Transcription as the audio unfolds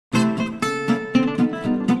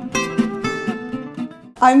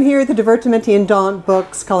I'm here at the Divertimenti and Daunt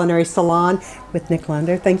Books Culinary Salon with Nick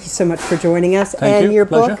Lander. Thank you so much for joining us. Thank you. Your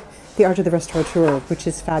Pleasure. book, The Art of the Restaurateur, which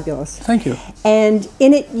is fabulous. Thank you. And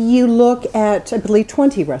in it you look at, I believe,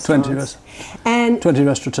 20 restaurants. 20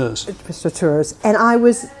 restaurateurs. Restaurateurs. And I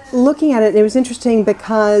was looking at it, and it was interesting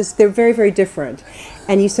because they're very, very different.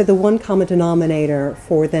 And you said the one common denominator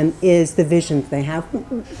for them is the vision they have.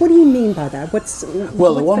 What do you mean by that?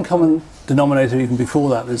 Well, the one common denominator even before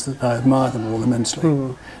that is that I admire them all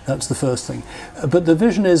immensely. That's the first thing. But the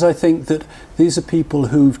vision is, I think, that these are people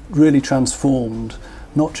who've really transformed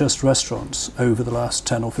not just restaurants over the last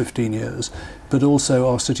 10 or 15 years, but also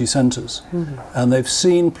our city centres. And they've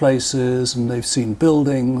seen places and they've seen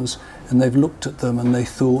buildings and they've looked at them and they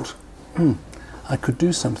thought, I could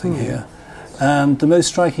do something here. And the most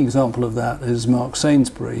striking example of that is Mark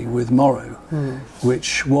Sainsbury with Morrow,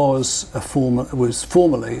 which was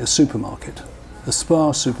formerly a supermarket, a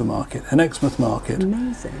spa supermarket, an Exmouth market.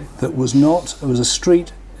 Amazing. That was not, it was a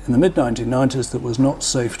street in the mid-1990s that was not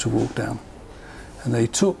safe to walk down. And they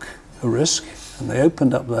took a risk and they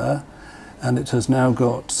opened up there, and it has now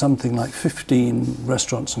got something like 15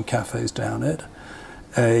 restaurants and cafes down it,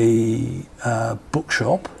 a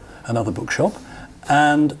bookshop, another bookshop,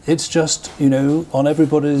 and it's just, you know, on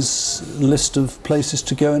everybody's list of places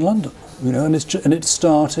to go in London, you know, and it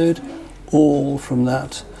started all from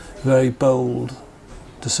that very bold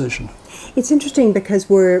decision. It's interesting because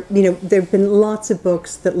there have been lots of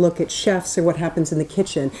books that look at chefs or what happens in the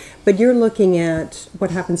kitchen, but you're looking at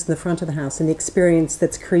what happens in the front of the house and the experience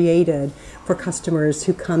that's created for customers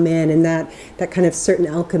who come in, and that kind of certain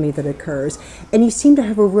alchemy that occurs. And you seem to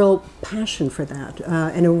have a real passion for that,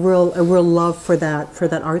 and a real love for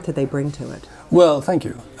that art that they bring to it. Well, thank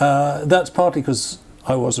you. That's partly because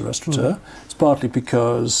I was a restaurateur. It's partly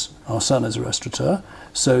because our son is a restaurateur,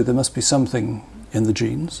 so there must be something in the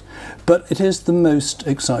genes, but it is the most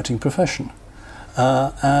exciting profession,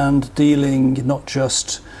 and dealing not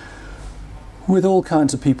just with all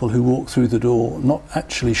kinds of people who walk through the door not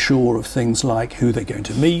actually sure of things like who they're going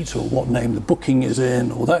to meet or what name the booking is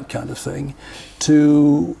in or that kind of thing,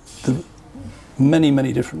 to the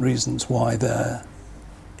many different reasons why they're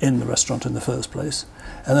in the restaurant in the first place,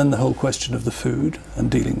 and then the whole question of the food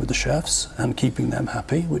and dealing with the chefs and keeping them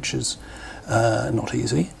happy, which is not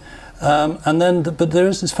easy. But there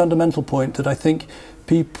is this fundamental point that I think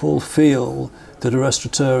people feel that a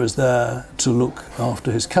restaurateur is there to look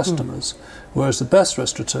after his customers, whereas the best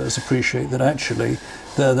restaurateurs appreciate that actually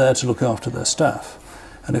they're there to look after their staff.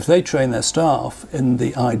 And if they train their staff in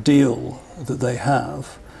the ideal that they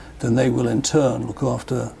have, then they will in turn look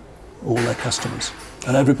after all their customers,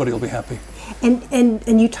 and everybody will be happy.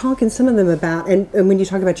 And you talk in some of them about, and when you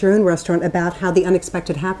talk about your own restaurant, about how the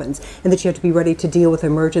unexpected happens and that you have to be ready to deal with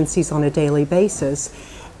emergencies on a daily basis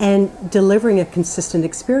and delivering a consistent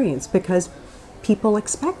experience, because people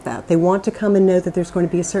expect that. They want to come and know that there's going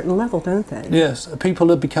to be a certain level, don't they? Yes, people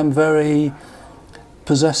have become very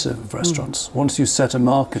possessive of restaurants. Once you set a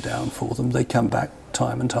marker down for them, they come back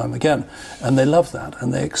time and time again, and they love that,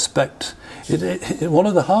 and they expect it. One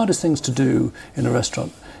of the hardest things to do in a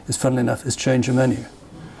restaurant is, funnily enough, is change a menu,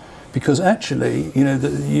 because actually, you know,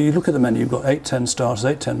 you look at the menu, you've got 8, 10 starters,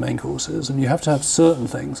 8, 10 main courses, and you have to have certain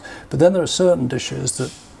things, but then there are certain dishes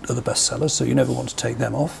that are the best sellers, so you never want to take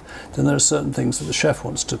them off. Then there are certain things that the chef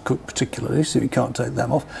wants to cook particularly, so you can't take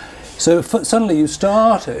them off. So suddenly you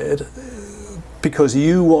started because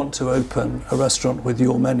you want to open a restaurant with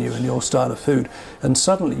your menu and your style of food, and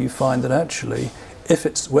suddenly you find that actually,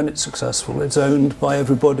 when it's successful, it's owned by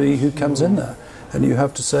everybody who comes in there, and you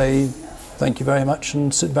have to say thank you very much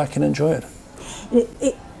and sit back and enjoy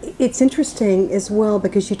it. It's interesting as well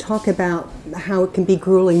because you talk about how it can be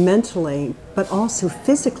grueling mentally, but also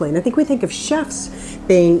physically. And I think we think of chefs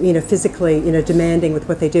being, you know, physically, you know, demanding with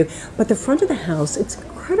what they do, but the front of the house, it's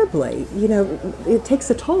incredibly, you know, it takes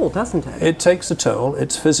a toll, doesn't it? It takes a toll.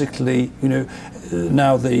 It's physically, you know,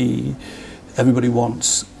 now everybody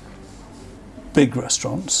wants big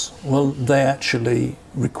restaurants. Well, they actually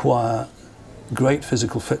require great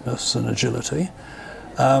physical fitness and agility.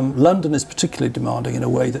 London is particularly demanding in a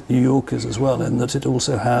way that New York is as well, in that it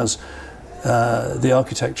also has, the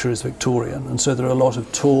architecture is Victorian, and so there are a lot of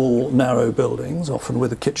tall, narrow buildings, often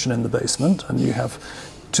with a kitchen in the basement, and you have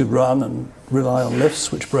to run and rely on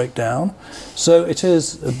lifts which break down. So it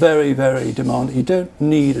is very demanding. You don't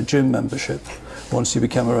need a gym membership once you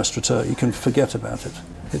become a restaurateur. You can forget about it.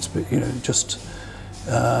 It's, you know,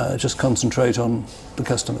 just concentrate on the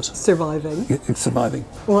customers. Surviving. Surviving.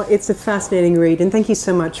 Well, it's a fascinating read, and thank you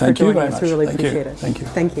so much for joining us. We really appreciate it. Thank you.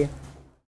 Thank you.